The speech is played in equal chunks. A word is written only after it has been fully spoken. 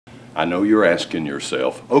I know you're asking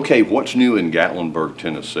yourself, okay, what's new in Gatlinburg,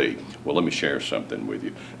 Tennessee? Well, let me share something with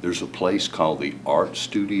you. There's a place called the Art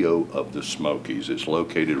Studio of the Smokies. It's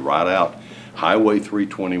located right out Highway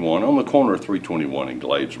 321 on the corner of 321 and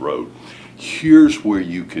Glades Road. Here's where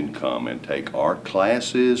you can come and take art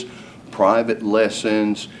classes, private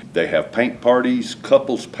lessons. They have paint parties,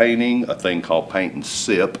 couples painting, a thing called paint and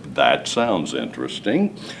sip. That sounds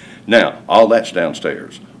interesting. Now, all that's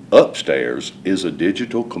downstairs. Upstairs is a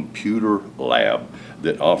digital computer lab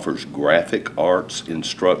that offers graphic arts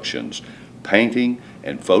instructions, painting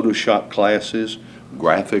and Photoshop classes,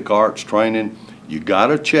 graphic arts training. You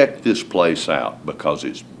gotta check this place out because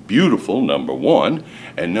it's beautiful, number one,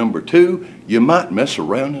 and number two, you might mess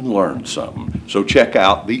around and learn something. So check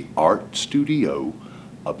out the Art Studio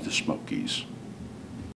of the Smokies.